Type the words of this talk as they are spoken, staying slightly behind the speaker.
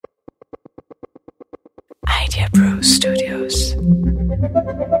Pro Studios.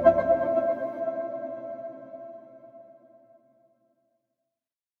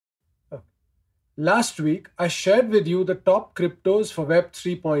 Last week, I shared with you the top cryptos for Web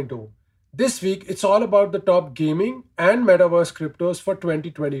 3.0. This week, it's all about the top gaming and metaverse cryptos for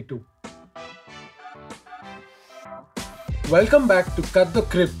 2022. Welcome back to Cut the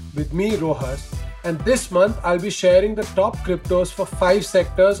Crypt with me, Rohas, and this month I'll be sharing the top cryptos for 5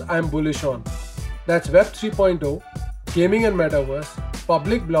 sectors I'm bullish on. That's Web 3.0, gaming and metaverse,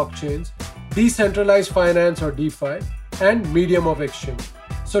 public blockchains, decentralized finance or DeFi, and medium of exchange.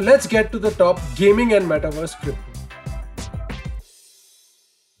 So let's get to the top gaming and metaverse crypto.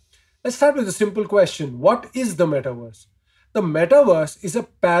 Let's start with a simple question. What is the metaverse? The metaverse is a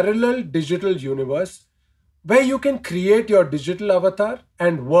parallel digital universe where you can create your digital avatar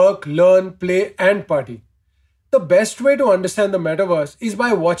and work, learn, play, and party. The best way to understand the metaverse is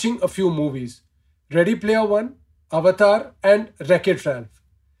by watching a few movies: Ready Player One, Avatar, and Wreck-It Ralph.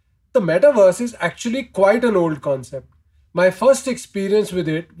 The metaverse is actually quite an old concept. My first experience with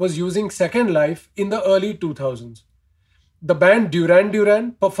it was using Second Life in the early 2000s. The band Duran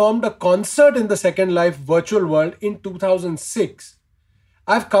Duran performed a concert in the Second Life virtual world in 2006.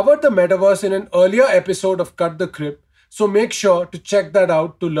 I've covered the metaverse in an earlier episode of Cut the Crypt, so make sure to check that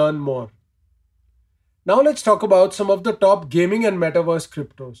out to learn more. Now let's talk about some of the top gaming and metaverse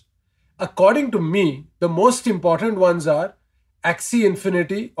cryptos. According to me, the most important ones are Axie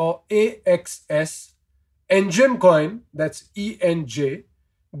Infinity or AXS, Enjin Coin, that's ENJ,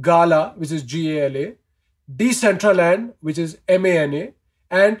 Gala, which is GALA, Decentraland, which is MANA,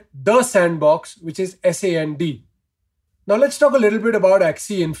 and The Sandbox, which is SAND. Now let's talk a little bit about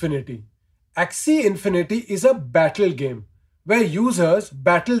Axie Infinity. Axie Infinity is a battle game where users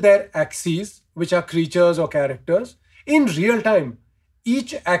battle their Axies, which are creatures or characters, in real time.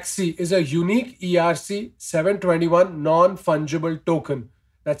 Each Axie is a unique ERC 721 non-fungible token.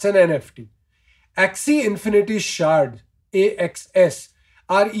 That's an NFT. Axie Infinity Shard, AXS,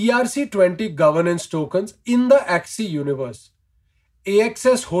 are ERC20 governance tokens in the Axie universe.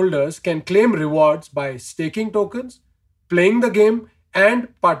 AXS holders can claim rewards by staking tokens, playing the game, and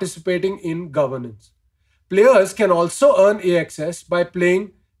participating in governance. Players can also earn AXS by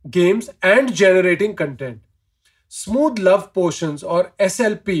playing games and generating content. Smooth Love Potions or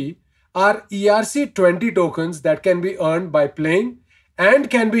SLP are ERC20 tokens that can be earned by playing and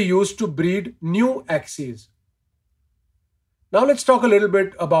can be used to breed new Axies. Now let's talk a little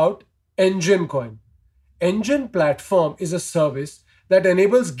bit about Enjin Coin. Enjin Platform is a service that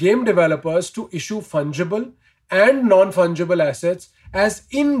enables game developers to issue fungible and non-fungible assets as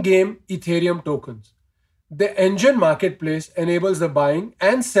in-game Ethereum tokens. The Enjin Marketplace enables the buying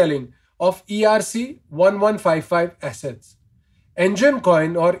and selling of ERC1155 assets. Enjin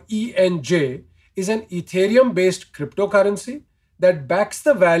Coin or ENJ is an Ethereum-based cryptocurrency that backs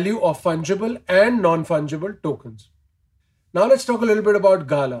the value of fungible and non-fungible tokens. Now let's talk a little bit about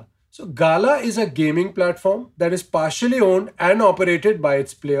Gala. So Gala is a gaming platform that is partially owned and operated by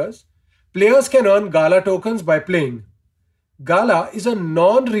its players. Players can earn Gala tokens by playing. Gala is a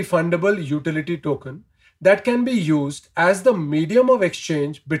non-refundable utility token that can be used as the medium of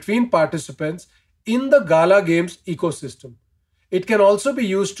exchange between participants in the Gala Games ecosystem. It can also be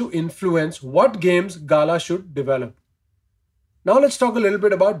used to influence what games Gala should develop. Now let's talk a little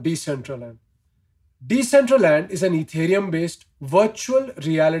bit about Decentraland. Decentraland is an Ethereum-based virtual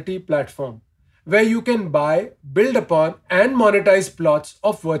reality platform where you can buy, build upon, and monetize plots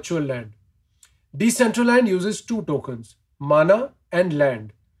of virtual land. Decentraland uses two tokens, Mana and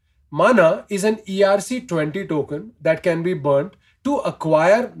Land. Mana is an ERC20 token that can be burnt to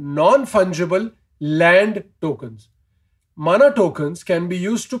acquire non-fungible land tokens. Mana tokens can be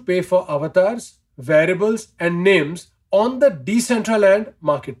used to pay for avatars, variables, and names on the Decentraland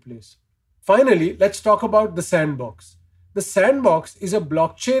marketplace. Finally, let's talk about the Sandbox. The Sandbox is a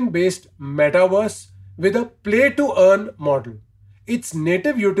blockchain-based metaverse with a play-to-earn model. Its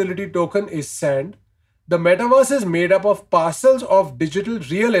native utility token is SAND. The metaverse is made up of parcels of digital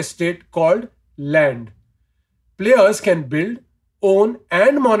real estate called land. Players can build, own,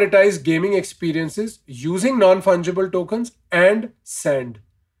 and monetize gaming experiences using non-fungible tokens and SAND.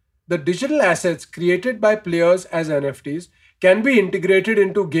 The digital assets created by players as NFTs can be integrated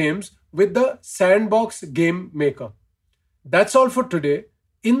into games with the Sandbox Game Maker. That's all for today.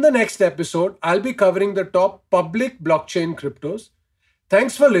 In the next episode, I'll be covering the top public blockchain cryptos.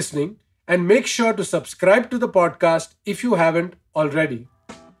 Thanks for listening, and make sure to subscribe to the podcast if you haven't already.